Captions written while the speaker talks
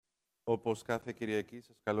Όπως κάθε Κυριακή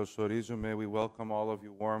σας καλωσορίζουμε. We welcome all of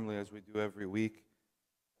you warmly as we do every week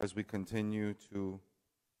as we continue to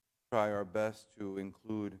try our best to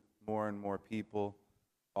include more and more people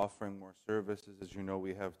offering more services. As you know,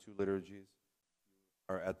 we have two liturgies.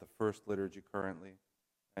 We are at the first liturgy currently,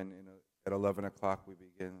 and at 11 o'clock we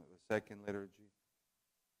begin the second liturgy.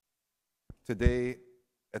 Today,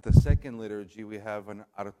 at the second liturgy, we have an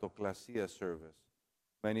Artoklasia service.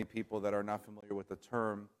 Many people that are not familiar with the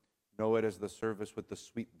term know it as the service with the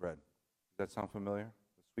sweet bread. Does that sound familiar?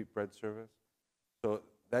 The sweet bread service? So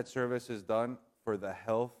that service is done for the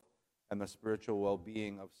health and the spiritual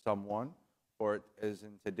well-being of someone, or as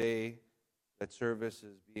in today, that service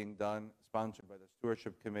is being done, sponsored by the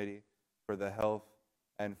Stewardship Committee for the health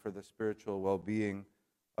and for the spiritual well-being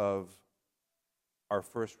of our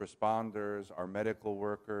first responders, our medical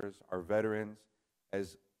workers, our veterans,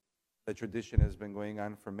 as the tradition has been going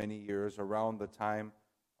on for many years around the time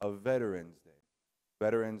of Veterans Day.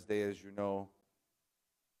 Veterans Day, as you know,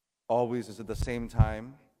 always is at the same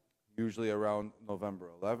time, usually around November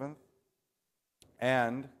 11th,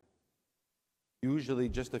 and usually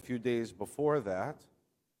just a few days before that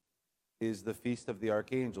is the Feast of the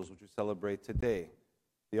Archangels, which we celebrate today.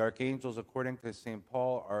 The archangels, according to St.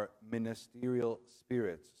 Paul, are ministerial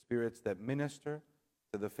spirits, spirits that minister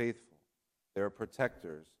to the faithful. They are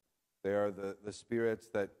protectors. They are the spirits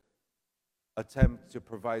that attempt to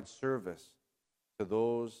provide service to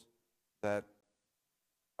those that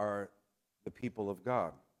are the people of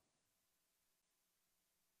God.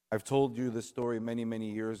 I've told you this story many, many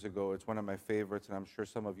years ago. It's one of my favorites, and I'm sure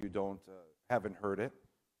some of you haven't heard it,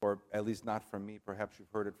 or at least not from me. Perhaps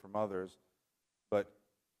you've heard it from others. But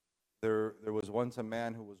there was once a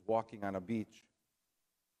man who was walking on a beach,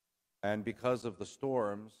 and because of the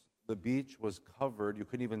storms, the beach was covered. You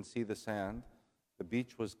couldn't even see the sand. The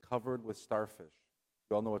beach was covered with starfish.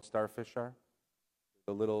 You all know what starfish are?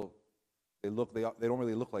 They don't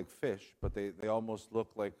really look like fish, but they almost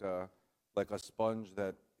look like a sponge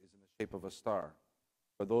that is in the shape of a star.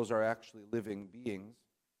 But those are actually living beings,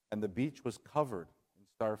 and the beach was covered in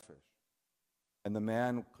starfish. And the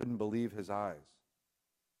man couldn't believe his eyes.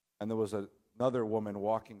 And there was another woman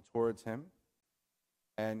walking towards him,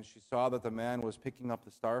 and she saw that the man was picking up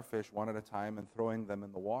the starfish one at a time and throwing them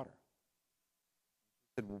in the water.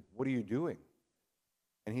 She said, "What are you doing?"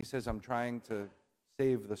 And he says, "I'm trying to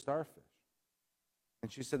save the starfish."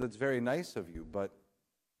 And she said, "That's very nice of you, but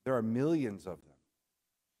there are millions of them."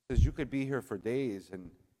 She says, "You could be here for days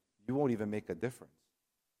and you won't even make a difference."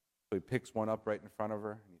 So he picks one up right in front of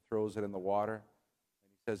her and he throws it in the water,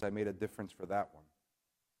 and he says, "I made a difference for that one."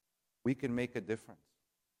 We can make a difference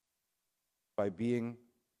by being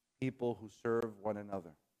people who serve one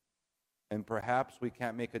another. And perhaps we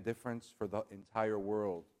can't make a difference for the entire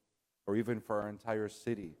world or even for our entire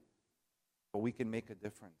city, but we can make a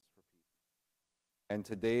difference for people. And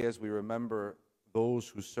today, as we remember those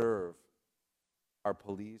who serve, our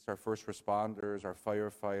police, our first responders, our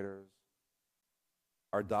firefighters,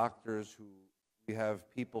 our doctors, we have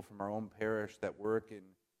people from our own parish that work in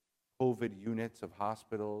COVID units of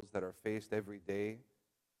hospitals that are faced every day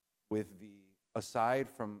with aside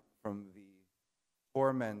from the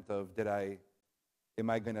torment of am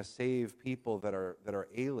I going to save people that are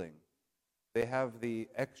ailing? They have the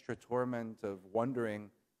extra torment of wondering,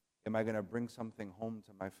 am I going to bring something home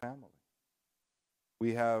to my family?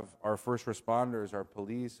 We have our first responders, our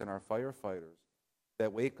police, and our firefighters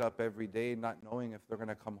that wake up every day not knowing if they're going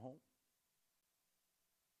to come home.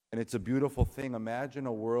 And it's a beautiful thing. Imagine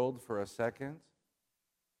a world for a second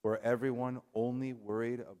where everyone only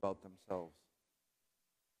worried about themselves.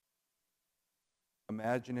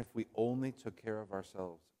 Imagine if we only took care of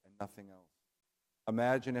ourselves and nothing else.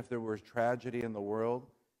 Imagine if there was tragedy in the world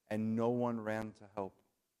and no one ran to help.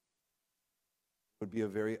 It would be a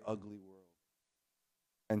very ugly world.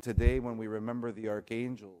 And today, when we remember the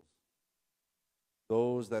archangels,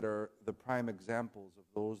 those that are the prime examples of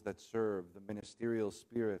those that serve, the ministerial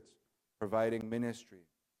spirits, providing ministry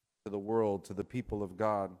to the world, to the people of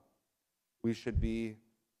God, we should be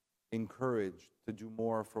encouraged to do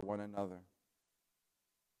more for one another.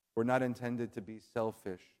 We're not intended to be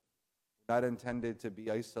selfish. We're not intended to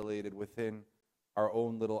be isolated within our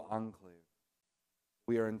own little enclave.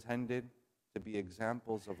 We are intended to be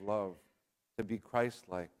examples of love, to be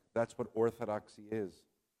Christ-like. That's what Orthodoxy is.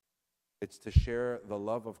 It's to share the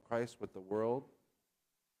love of Christ with the world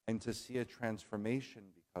and to see a transformation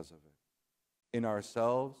because of it in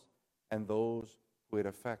ourselves and those who it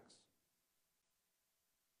affects.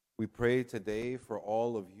 We pray today for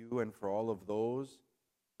all of you and for all of those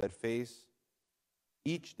that face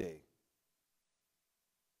each day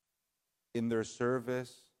in their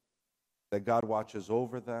service that God watches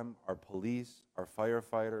over them, our police, our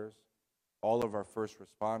firefighters, all of our first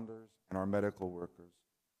responders, and our medical workers.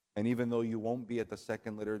 And even though you won't be at the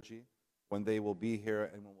second liturgy, when they will be here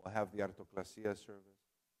and when we'll have the Artoclasia service,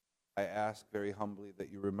 I ask very humbly that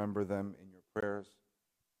you remember them in your prayers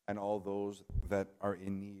and all those that are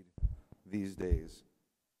in need these days.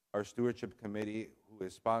 Our stewardship committee, who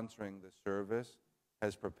is sponsoring the service,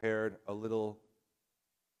 has prepared a little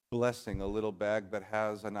blessing, a little bag that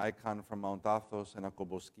has an icon from Mount Athos and a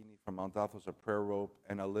Koboskini from Mount Athos, a prayer rope,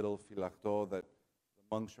 and a little phylacteau that the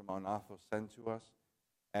monks from Mount Athos sent to us.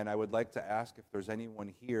 And I would like to ask if there's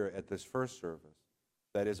anyone here at this first service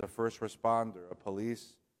that is a first responder, a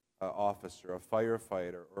police officer, a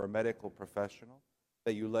firefighter, or a medical professional,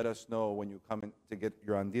 that you let us know when you come in to get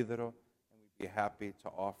your andidero, and we'd be happy to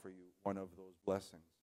offer you one of those blessings.